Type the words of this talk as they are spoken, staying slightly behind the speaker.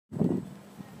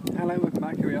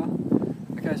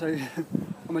Okay, so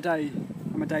I'm a day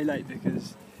late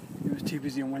because it was too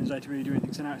busy on Wednesday to really do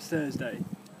anything. So now it's Thursday.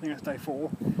 I think that's day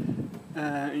 4,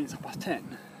 and it's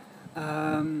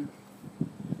 10:30.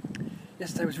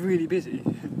 Yesterday was really busy,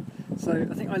 so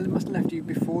I think I must have left you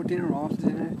before dinner or after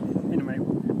dinner. Anyway,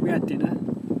 we had dinner.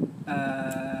 I'm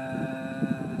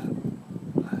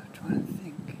trying to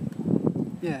think.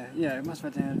 Yeah, it must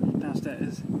have had dinner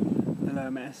downstairs, the lower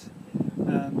mess.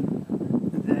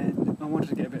 And then I wanted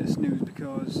to get a bit of snooze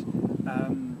because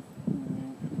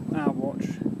our watch,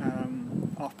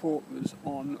 our port was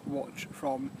on watch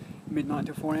from midnight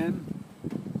till 4 a.m.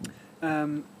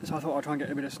 So I thought I'd try and get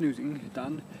a bit of snoozing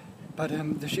done, but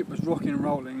the ship was rocking and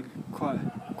rolling quite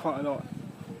a lot.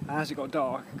 And as it got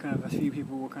dark, kind of a few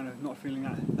people were kind of not feeling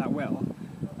that well.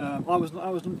 I was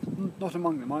not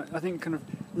among them. I think kind of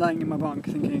laying in my bunk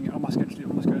thinking I must go to sleep,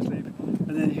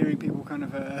 and then hearing people kind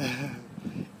of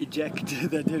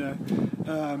eject their dinner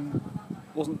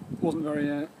wasn't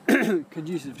very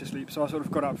conducive to sleep. So I sort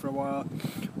of got up for a while,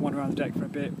 wandered around the deck for a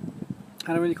bit,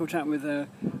 had a really cool chat with.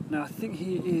 Now I think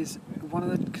he is one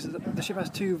of because the ship has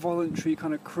 2 voluntary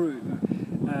kind of crew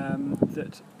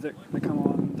that come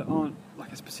on that aren't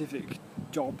like a specific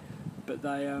job, but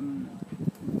they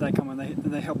come and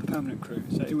they help the permanent crew.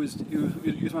 So it was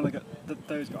one of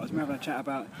those guys. We were having a chat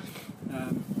about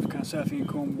kind of surfing in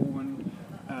Cornwall and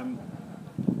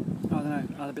I don't know,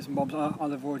 other bits and bobs,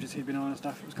 other voyages he'd been on and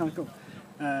stuff. It was kind of cool.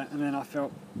 And then I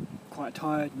felt quite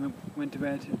tired and went to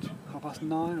bed at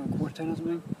 9:30 or 10:15 or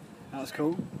something. That was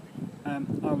cool. I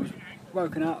was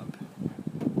woken up.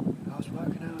 Or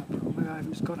maybe I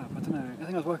haven't just got up. I don't know. I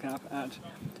think I was woken up at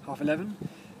 11:30.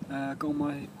 Got all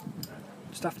my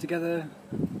stuff together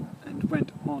and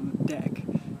went on deck.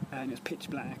 And it was pitch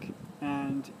black.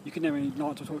 And you could never really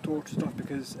light or torch and stuff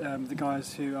because the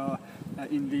guys who are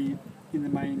in the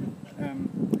main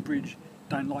bridge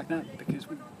don't like that because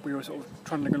we were sort of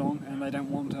trying to look along and they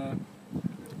don't want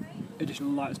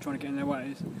additional lights trying to get in their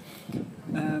ways.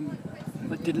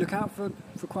 I did look out for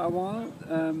quite a while.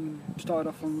 Started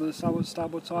off on the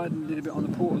starboard side and did a bit on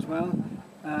the port as well,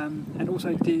 and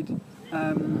also did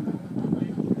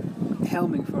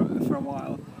helming for a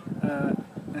while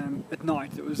at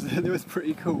night. It was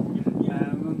pretty cool.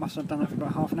 Must have done that for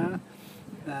about half an hour.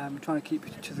 Trying to keep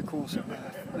to the course of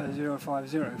 050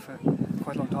 for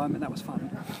quite a long time, and that was fun.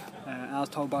 I was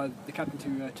told by the captain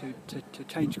to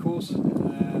change course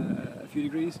a few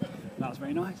degrees. That was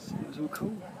very nice. It was all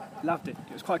cool. Loved it.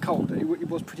 It was quite cold. It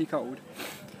was pretty cold.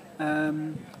 I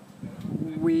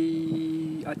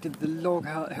did the log.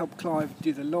 Helped Clive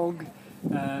do the log.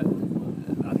 I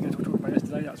think I talked about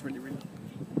yesterday. That was really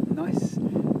nice.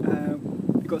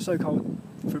 It got so cold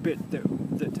for a bit that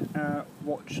our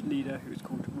watch leader, who was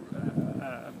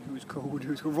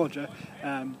called Roger,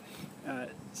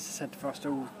 said for us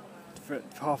to for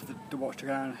half of the watch to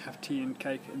go and have tea and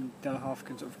cake, and the other half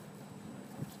can sort of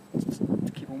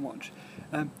to keep on watch.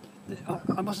 I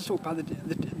must have talked about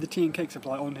the tea and cake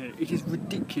supply on here. It is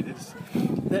ridiculous.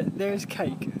 There is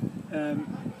cake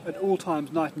at all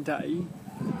times, night and day.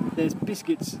 There's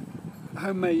biscuits,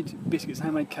 homemade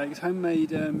cakes,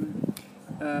 homemade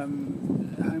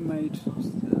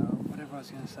whatever I was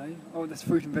going to say. Oh, there's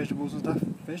fruit and vegetables and stuff.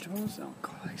 Vegetables? Oh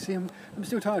God, I'm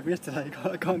still tired from yesterday.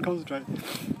 I can't concentrate.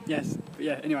 Yes, but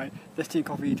yeah. Anyway, there's tea and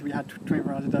coffee to be had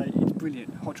 24 hours a day. It's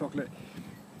brilliant. Hot chocolate.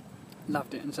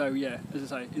 Loved it. And so yeah,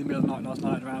 as I say, in the middle of the night last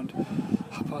night, around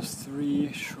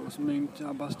 3:30ish or something,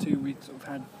 2:30, we sort of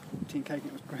had tea and cake.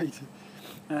 And it was great.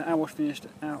 Our watch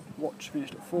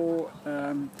finished at 4.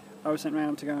 I was sent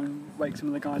round to go and wake some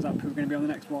of the guys up who were going to be on the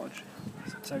next watch.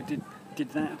 So did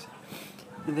that,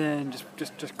 and then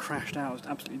just crashed out. I was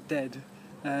absolutely dead.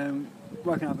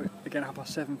 Woken up again at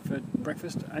 7:30 for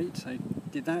breakfast at 8. So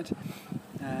did that.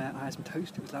 I had some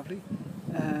toast. It was lovely.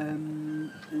 And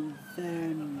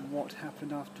then what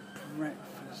happened after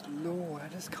breakfast? Lord, I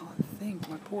just can't think.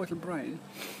 My poor little brain.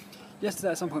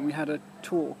 Yesterday at some point we had a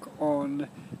talk on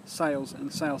sails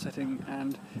and sail setting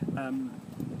and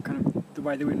kind of the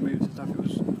way the wind moves and stuff. It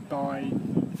was by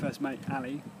the first mate,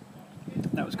 Ali.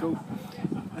 That was cool.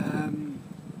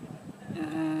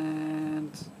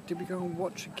 And did we go and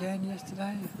watch again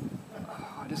yesterday?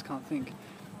 Oh, I just can't think.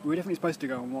 We were definitely supposed to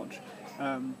go and watch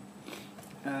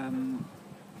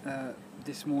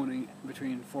this morning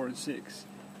between 4 and 6,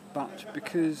 but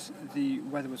because the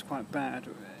weather was quite bad,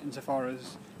 insofar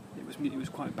as it was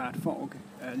quite bad fog,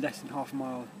 less than half a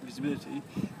mile visibility,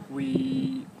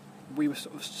 we were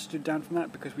sort of stood down from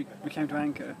that because we came to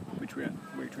anchor, which we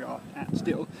are at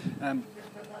still, and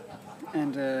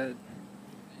it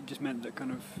just meant that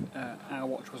kind of our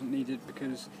watch wasn't needed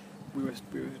because we were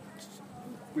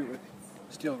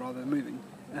still rather than moving.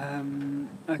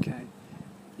 Okay.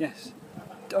 Yes.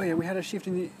 Oh yeah, we had a shift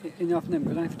in the afternoon,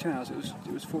 but only for 2 hours.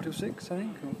 It was 4 till 6, I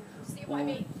think. Or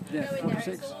yeah, 4 till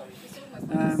 6.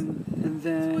 And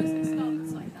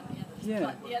then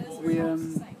yeah, we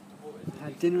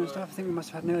had dinner and stuff. I think we must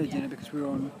have had an early dinner because we were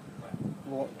on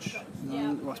watch.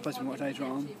 Well, supposed to be watch later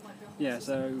on. Yeah,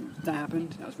 so that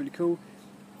happened. That was really cool.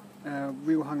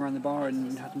 We all hung around the bar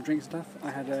and had some drinks and stuff.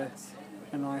 I had a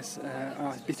nice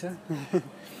ice bitter.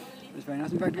 It was very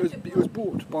nice. In fact, it was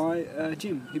bought by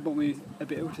Jim. He bought me a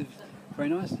bitter, which is very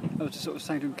nice. I was just sort of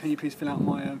saying to him, can you please fill out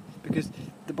my... because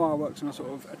the bar works on a sort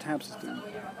of a tab system.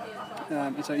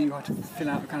 And so you have to fill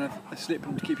out kind of a slip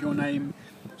to keep your name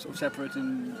sort of separate,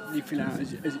 and you fill out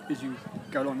as you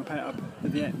go along and pay it up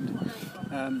at the end.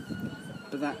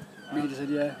 But that really just said,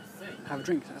 yeah, have a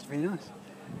drink. That's really nice.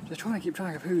 Just trying to keep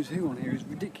track of who's who on here is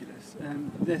ridiculous.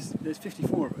 There's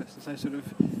 54 of us, so sort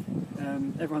of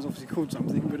everyone's obviously called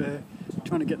something, but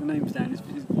trying to get the names down is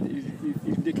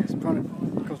ridiculous. I'm trying to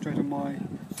concentrate on my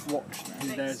watch.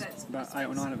 There's about 8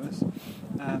 or 9 of us.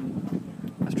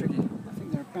 That's tricky. I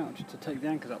think they're about to take the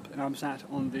anchors up, and I'm sat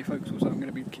on the forecastle, so I'm going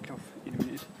to be kicked off in a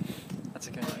minute. That's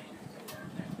okay though.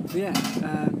 But yeah,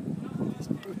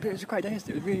 it was a great day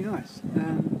yesterday. It was really nice.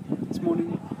 This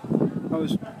morning I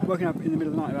was waking up in the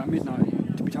middle of the night, about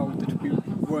midnight, to be told that we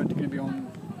weren't going to be on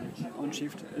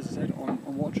shift, as I said,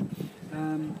 on watch. So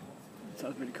that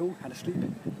was really cool. Had a sleep.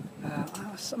 I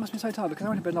must have been so tired because I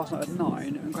went to bed last night at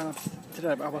 9 and got up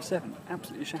today about 7.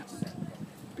 Absolutely shattered.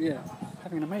 But yeah,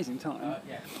 having an amazing time.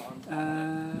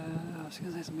 I was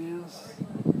going to say something else.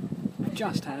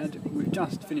 We've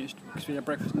just finished because we had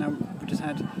breakfast. Now we just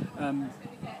had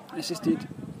assisted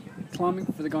climbing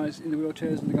for the guys in the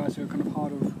wheelchairs and the guys who are kind of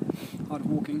hard of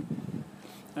walking.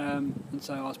 And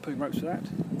so I was pulling ropes for that.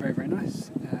 Very, very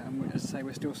nice. As I say,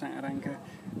 we're still sat at anchor.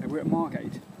 We're at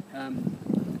Margate.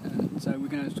 So we're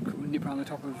going to nip around the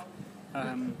top of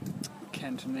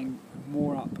Kent and then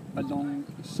moor up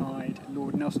alongside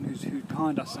Lord Nelson, who's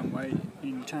behind us some way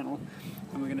in the channel,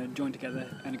 and we're going to join together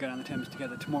and go down the Thames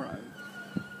together tomorrow.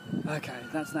 Okay,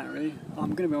 that's that really.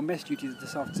 I'm going to be on mess duties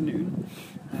this afternoon.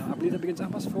 I believe that begins at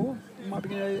 4:30. It might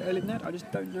begin earlier than that, I just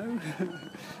don't know.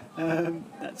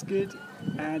 That's good.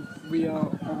 And we are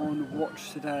on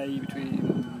watch today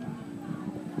between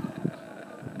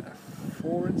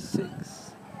 4 and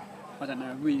 6. I don't know,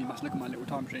 I really must look at my little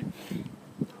time sheet.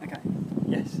 Okay,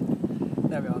 yes.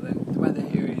 There we are then. The weather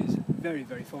here is very,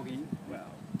 very foggy. Well,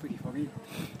 pretty foggy.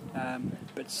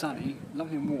 But sunny,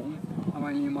 lovely and warm. I'm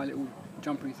only in my little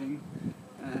jumpery thing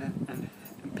and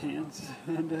pants.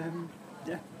 And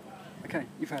yeah. Okay,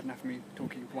 you've had enough of me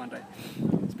talking for one day.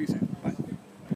 Speak soon. Bye.